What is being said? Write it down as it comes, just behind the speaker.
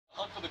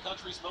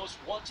country's most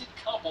wanted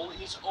couple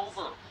is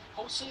over.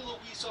 Jose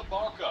Luis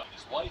Abarca and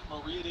his wife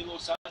Maria de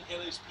Los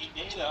Angeles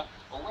Pineda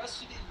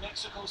arrested in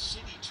Mexico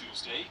City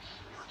Tuesday.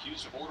 They were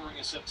accused of ordering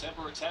a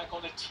September attack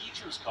on a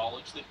teacher's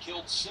college that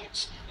killed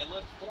 6 and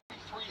left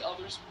 43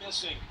 others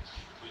missing.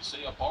 Police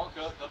say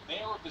Abarca, the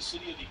mayor of the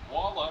city of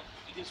Iguala,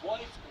 and his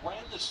wife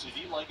ran the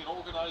city like an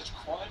organized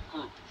crime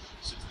group.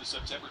 Since the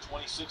September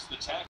 26th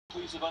attack,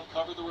 police have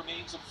uncovered the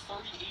remains of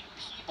 38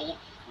 people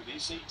who they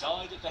say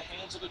died at the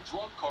hands of a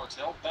drug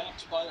cartel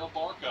backed by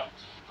Abarca.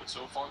 But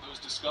so far, those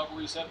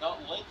discoveries have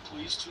not led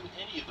police to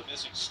any of the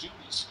missing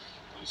students.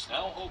 Police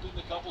now hoping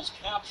the couple's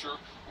capture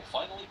will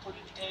finally put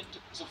an end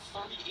to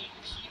 38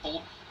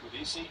 people who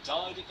they say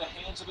died at the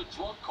hands of a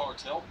drug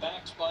cartel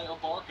backed by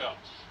Abarca.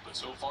 But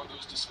so far,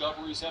 those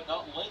discoveries have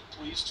not led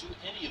police to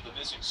any of the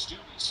missing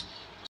students.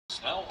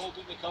 Police now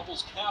hoping the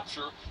couple's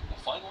capture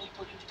will finally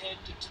put an end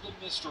to the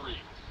mystery.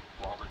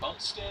 Robert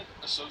Bumstead,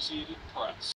 Associated Press.